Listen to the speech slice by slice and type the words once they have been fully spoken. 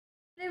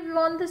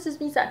Everyone, this is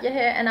me Satya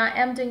here, and I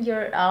am doing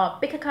your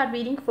pick a card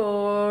reading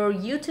for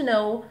you to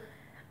know,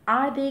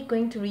 are they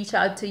going to reach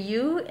out to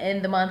you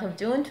in the month of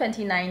June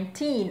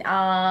 2019?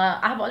 I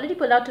have already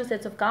pulled out two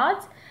sets of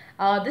cards.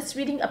 This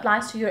reading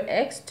applies to your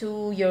ex,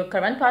 to your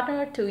current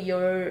partner, to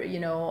your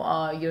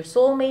your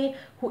soulmate,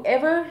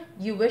 whoever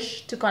you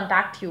wish to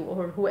contact you,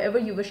 or whoever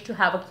you wish to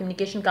have a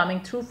communication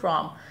coming through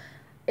from.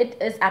 It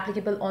is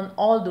applicable on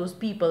all those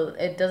people.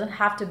 It doesn't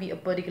have to be a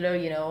particular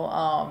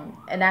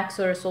an ex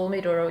or a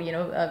soulmate, or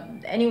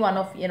any one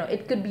of,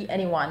 it could be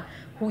anyone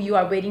who you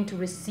are waiting to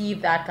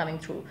receive that coming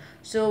through.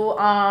 So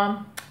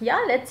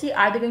yeah, let's see,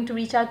 are they going to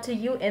reach out to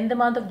you in the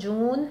month of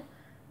June?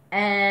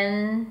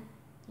 And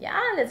yeah,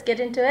 let's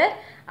get into it.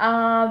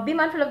 Be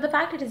mindful of the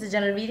fact it is a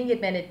general reading.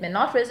 It may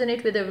not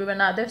resonate with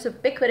everyone out there, so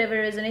pick whatever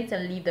resonates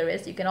and leave the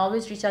rest. You can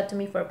always reach out to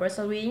me for a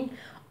personal reading.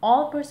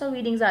 All personal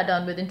readings are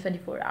done within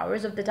 24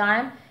 hours of the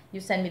time you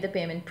send me the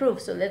payment proof.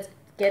 So let's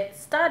get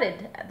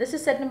started. This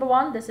is set number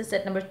 1. This is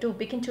set number 2.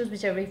 Pick and choose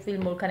whichever you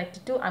feel more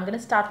connected to. I'm going to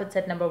start with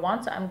set number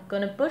 1. So I'm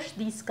going to push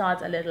these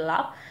cards a little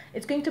up.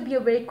 It's going to be a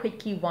very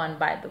quickie one,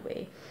 by the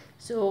way.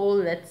 So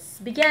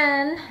let's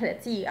begin.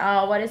 Let's see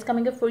what is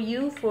coming up for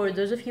you. For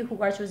those of you who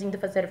are choosing the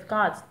first set of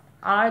cards,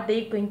 are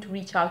they going to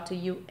reach out to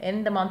you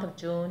in the month of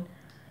June?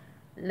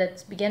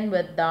 Let's begin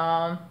with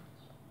the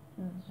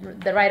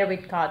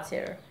Rider-Waite cards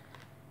here.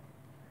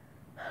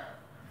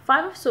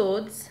 Five of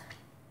Swords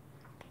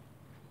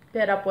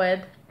paired up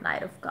with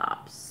Knight of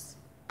Cups.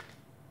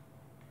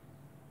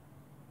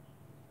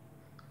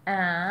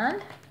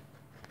 And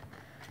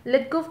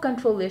let go of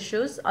control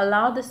issues.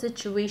 Allow the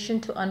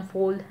situation to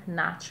unfold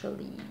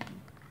naturally.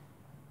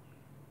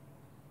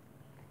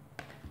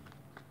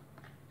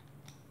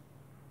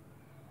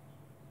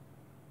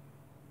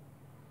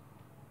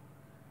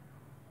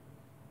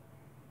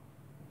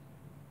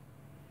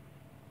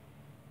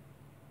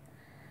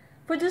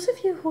 For those of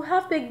you who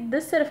have picked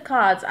this set of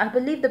cards, I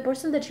believe the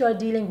person that you are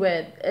dealing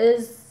with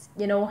is,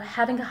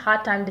 having a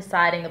hard time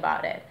deciding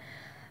about it.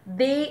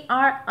 They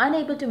are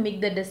unable to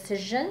make the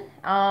decision.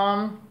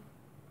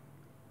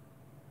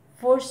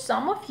 For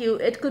some of you,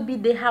 it could be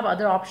they have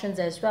other options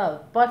as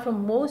well. But for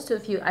most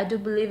of you, I do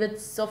believe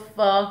it's of,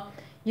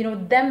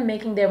 them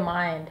making their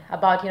mind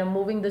about,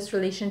 moving this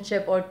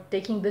relationship or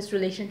taking this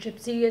relationship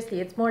seriously.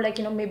 It's more like,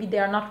 maybe they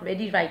are not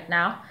ready right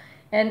now,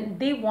 and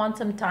they want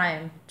some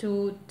time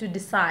to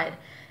decide.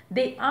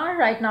 They are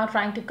right now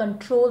trying to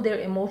control their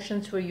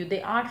emotions for you.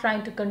 They are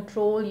trying to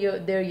control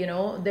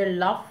their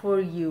love for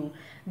you.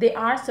 They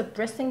are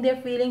suppressing their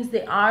feelings.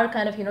 They are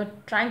kind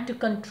of trying to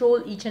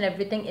control each and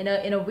everything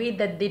in a way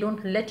that they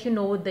don't let you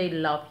know they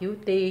love you.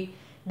 They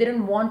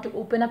don't want to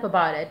open up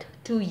about it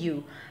to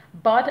you.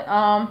 But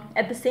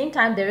at the same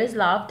time, there is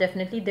love.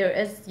 Definitely there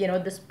is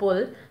this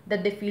pull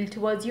that they feel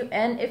towards you.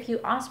 And if you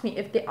ask me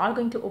if they are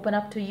going to open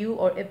up to you,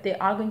 or if they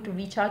are going to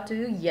reach out to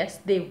you, yes,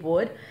 they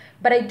would.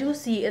 But I do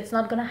see it's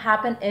not going to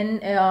happen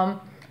in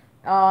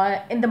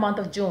the month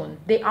of June.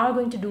 They are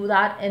going to do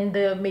that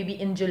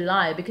maybe in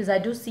July, because I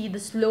do see the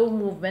slow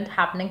movement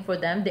happening for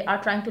them. They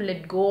are trying to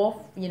let go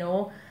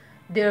of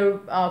their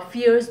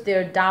fears,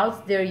 their doubts,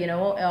 their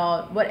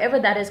whatever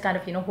that is kind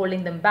of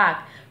holding them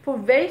back. For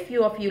very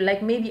few of you,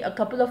 like maybe a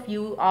couple of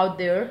you out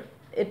there,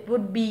 it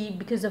would be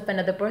because of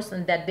another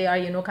person that they are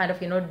kind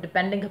of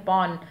depending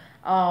upon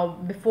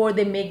before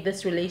they make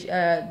this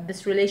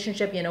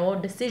relationship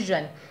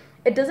decision.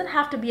 It doesn't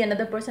have to be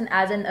another person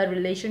as in a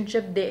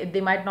relationship.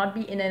 They might not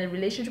be in a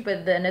relationship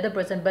with another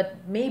person, but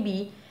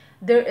maybe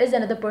there is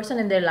another person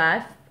in their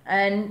life,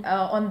 and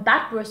on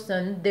that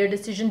person their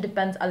decision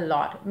depends a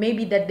lot.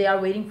 Maybe that they are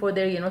waiting for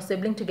their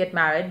sibling to get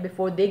married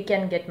before they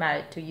can get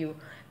married to you.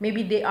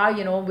 Maybe they are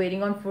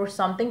waiting on for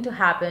something to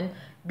happen,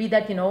 be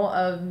that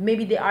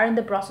maybe they are in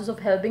the process of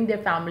helping their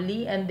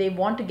family and they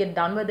want to get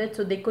done with it,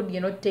 so they could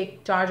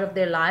take charge of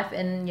their life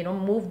and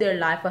move their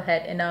life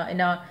ahead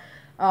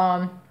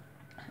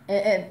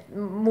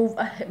move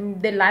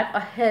their life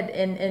ahead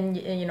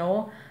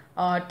in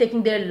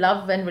taking their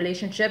love and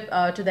relationship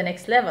to the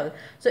next level.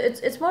 So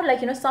it's more like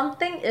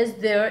something is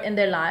there in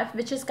their life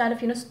which is kind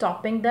of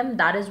stopping them.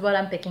 That is what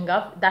I'm picking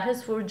up. That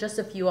is for just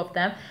a few of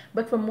them,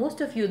 but for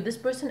most of you, this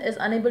person is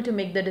unable to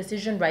make the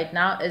decision right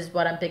now, is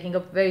what I'm picking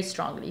up very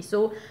strongly.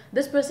 So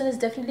this person is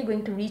definitely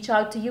going to reach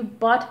out to you,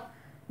 but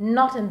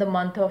not in the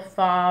month of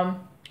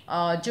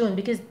June,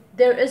 because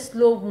there is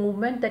slow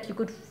movement that you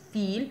could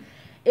feel.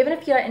 Even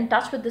if you are in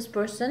touch with this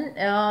person,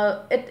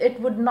 it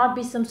would not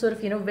be some sort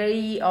of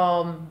very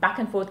back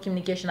and forth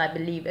communication. I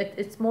believe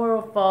it's more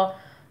of a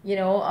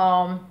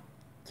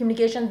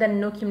communication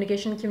then no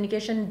communication,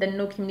 communication then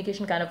no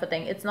communication kind of a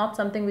thing. It's not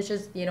something which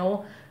is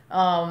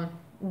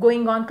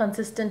going on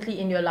consistently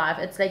in your life.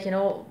 It's like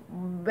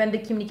when they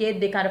communicate,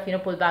 they kind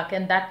of pull back,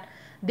 and that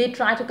they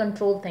try to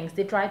control things.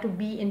 They try to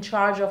be in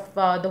charge of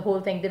the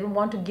whole thing. They don't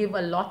want to give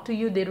a lot to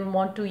you. They don't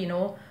want to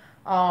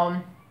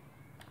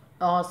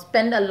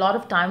spend a lot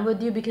of time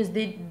with you, because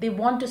they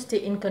want to stay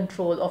in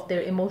control of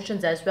their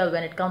emotions as well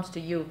when it comes to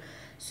you.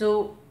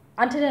 So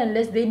until and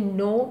unless they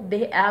know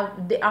they are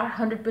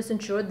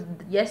 100% sure that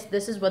yes,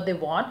 this is what they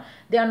want,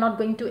 they are not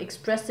going to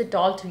express it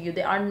all to you.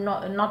 They are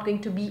not going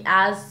to be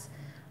as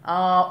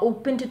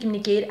open to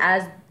communicate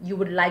as you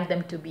would like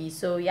them to be.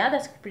 So yeah,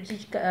 that's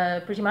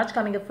pretty much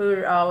coming up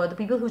for the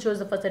people who chose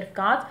the first set of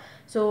cards.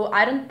 So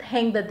I don't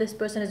think that this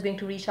person is going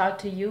to reach out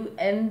to you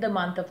in the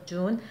month of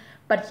June,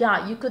 but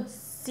yeah, you could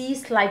see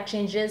slight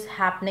changes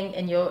happening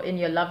in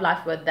your love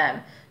life with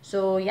them.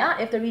 So yeah,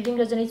 if the reading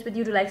resonates with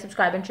you, to like,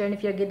 subscribe, and share. And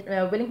if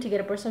you're willing to get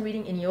a personal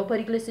reading in your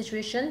particular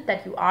situation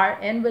that you are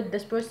in with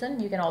this person,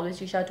 you can always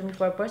reach out to me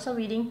for a personal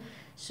reading.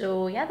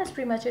 So yeah, that's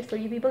pretty much it for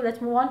you people.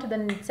 Let's move on to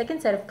the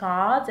second set of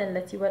cards and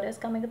let's see what is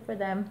coming up for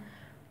them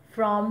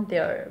from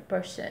their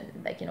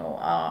person. Like,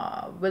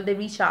 will they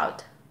reach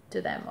out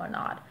to them or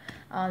not?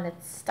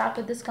 Let's start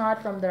with this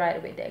card from the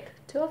Rider-Waite deck.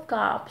 Two of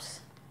Cups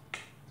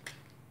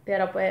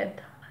paired up with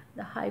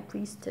the High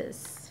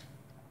Priestess.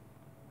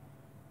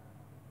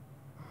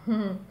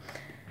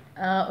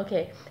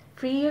 Okay,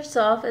 free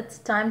yourself. It's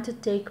time to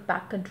take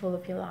back control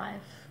of your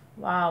life.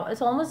 Wow,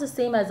 it's almost the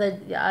same as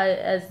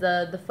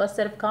the first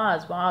set of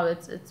cards. Wow,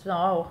 it's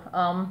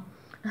wow.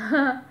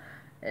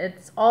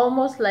 It's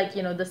almost like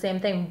the same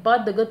thing.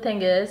 But the good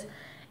thing is,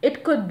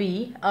 it could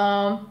be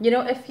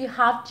if you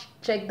have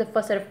checked the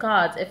first set of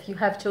cards, if you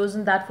have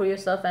chosen that for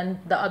yourself and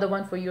the other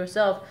one for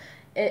yourself,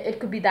 it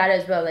could be that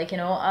as well. Like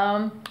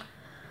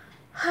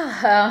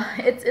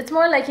it's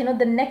more like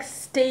the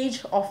next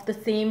stage of the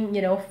same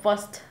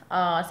first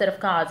set of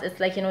cards. It's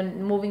like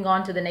moving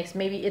on to the next.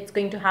 Maybe it's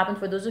going to happen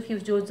for those of you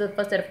who chose the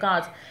first set of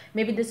cards.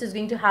 Maybe this is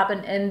going to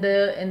happen in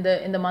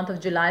the month of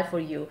July for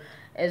you,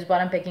 is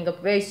what I'm picking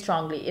up very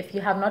strongly. If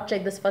you have not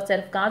checked this first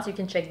set of cards, you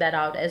can check that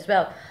out as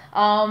well.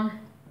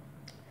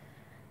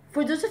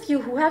 For those of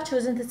you who have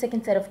chosen the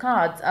second set of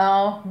cards,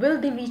 will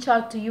they reach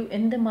out to you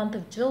in the month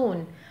of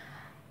June?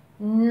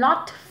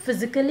 Not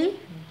physically,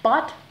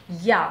 but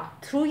yeah,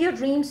 through your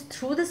dreams,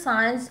 through the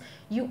signs,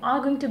 you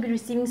are going to be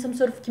receiving some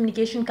sort of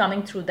communication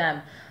coming through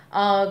them,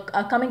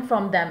 coming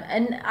from them.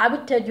 And I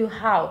would tell you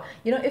how.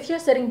 If you're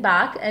sitting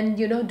back and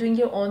doing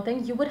your own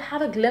thing, you would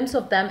have a glimpse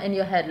of them in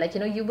your head. Like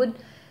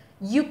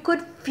you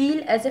could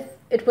feel as if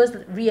it was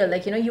real.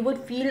 Like you would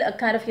feel a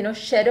kind of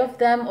shadow of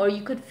them, or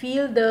you could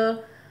feel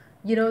the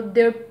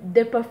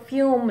their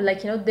perfume,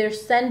 like their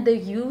scent they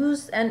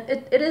use, and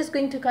it is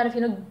going to kind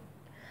of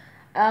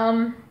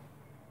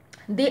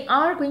they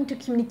are going to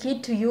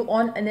communicate to you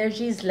on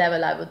energies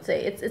level. I would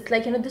say it's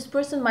like this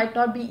person might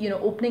not be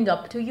opening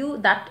up to you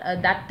that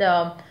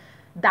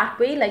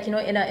way, like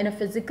in a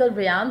physical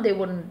realm. They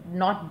would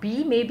not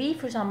be, maybe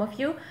for some of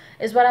you,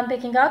 is what I'm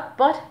picking up.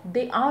 But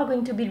they are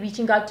going to be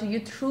reaching out to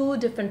you through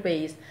different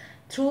ways.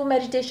 Through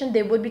meditation,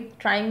 they would be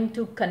trying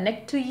to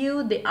connect to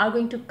you. They are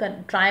going to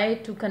try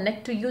to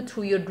connect to you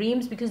through your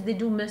dreams, because they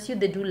do miss you,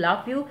 they do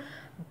love you.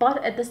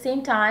 But at the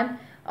same time,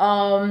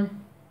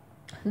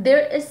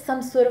 there is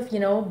some sort of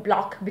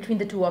block between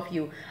the two of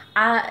you.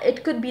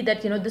 It could be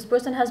that this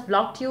person has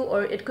blocked you,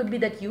 or it could be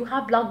that you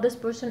have blocked this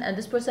person and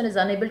this person is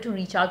unable to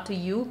reach out to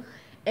you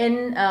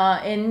in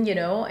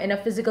a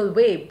physical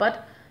way.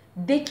 But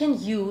they can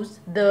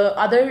use the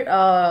other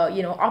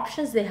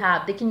options they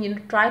have. They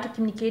can try to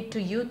communicate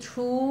to you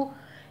through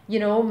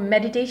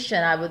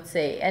meditation, I would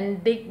say.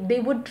 And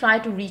they would try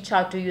to reach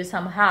out to you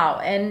somehow.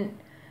 And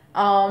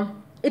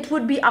it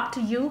would be up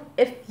to you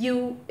if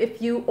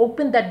you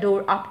open that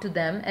door up to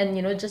them, and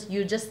you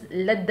just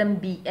let them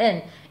be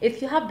in.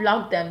 If you have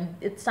blocked them,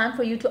 it's time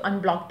for you to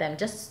unblock them.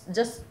 Just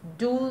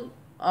do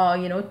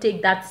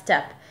take that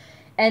step.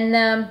 And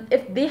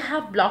if they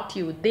have blocked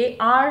you, they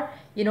are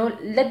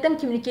let them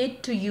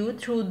communicate to you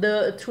through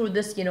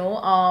this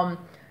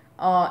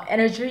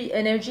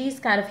energies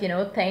kind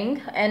of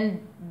thing.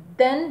 And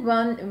then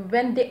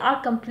when they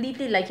are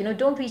completely like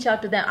don't reach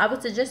out to them. I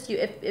would suggest you,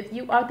 if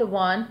you are the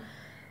one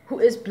who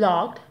is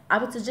blocked, I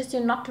would suggest you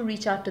not to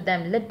reach out to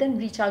them. Let them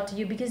reach out to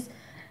you, because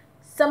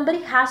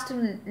somebody has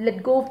to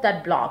let go of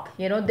that block.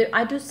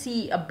 I do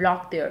see a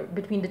block there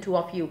between the two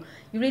of you.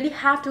 You really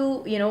have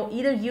to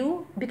either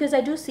you, because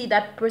I do see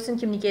that person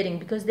communicating,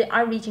 because they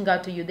are reaching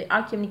out to you. They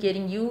are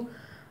communicating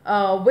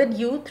with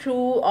you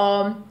through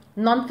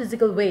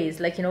non-physical ways,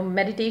 like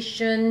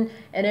meditation,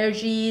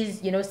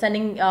 energies,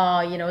 sending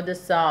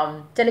this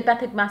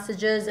telepathic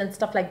messages and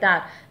stuff like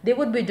that. They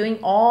would be doing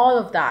all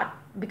of that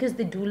because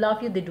they do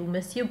love you, they do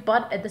miss you.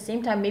 But at the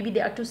same time, maybe they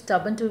are too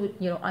stubborn to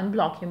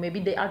unblock you. Maybe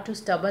they are too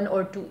stubborn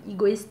or too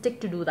egoistic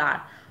to do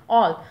that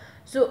all.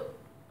 So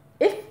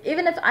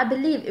even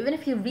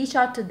if you reach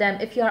out to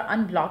them, if you are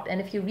unblocked and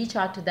if you reach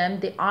out to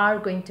them, they are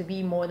going to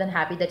be more than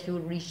happy that you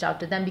reached out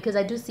to them. Because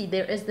I do see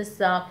there is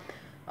this a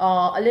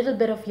little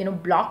bit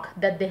of block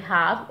that they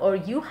have, or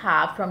you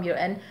have from your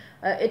end.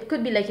 It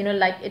could be like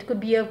it could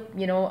be a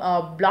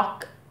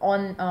block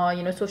on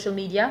social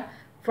media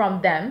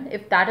from them.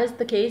 If that is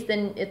the case,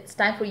 then it's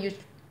time for you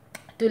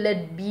to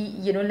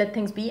let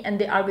things be, and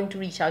they are going to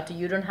reach out to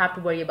you. You don't have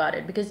to worry about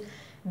it, because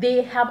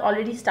they have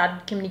already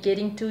started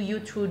communicating to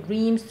you through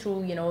dreams,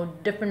 through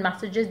different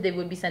messages they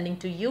will be sending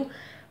to you.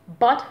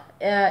 But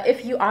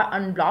if you are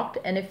unblocked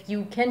and if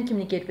you can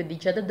communicate with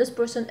each other, this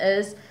person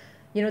is,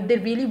 they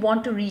really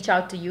want to reach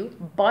out to you,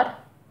 but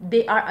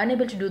they are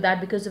unable to do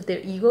that because of their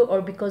ego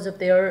or because of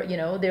their,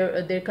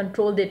 their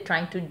control they're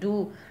trying to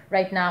do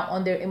right now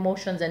on their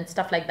emotions and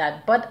stuff like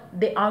that. But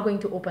they are going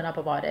to open up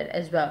about it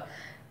as well,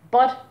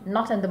 but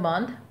not in the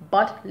month,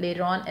 but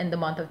later on in the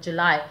month of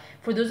July.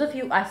 For those of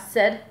you, I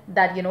said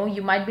that,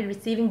 you might be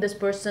receiving this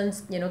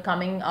person's,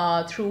 coming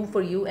through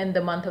for you in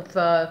the month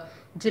of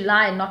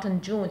July, not in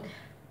June.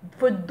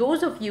 For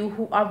those of you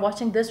who are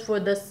watching this for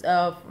this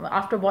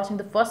after watching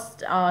the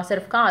first set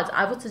of cards,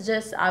 I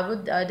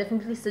would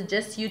definitely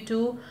suggest you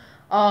to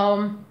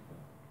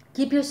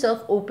keep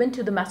yourself open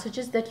to the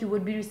messages that you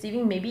would be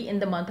receiving maybe in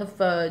the month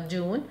of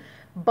June,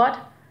 but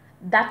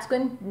that's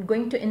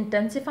going to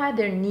intensify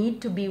their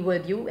need to be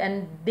with you,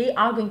 and they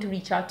are going to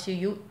reach out to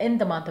you in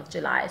the month of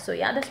July. So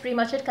yeah, that's pretty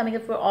much it coming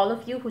up for all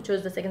of you who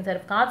chose the second set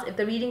of cards. If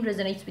the reading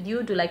resonates with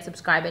you, do like,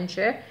 subscribe and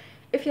share.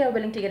 If you are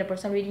willing to get a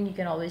personal reading, you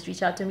can always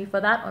reach out to me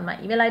for that on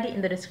my email ID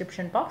in the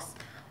description box.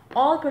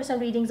 All personal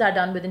readings are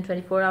done within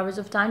 24 hours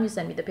of time. You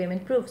send me the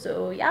payment proof.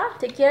 So yeah,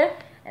 take care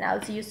and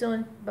I'll see you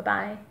soon. Bye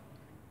bye.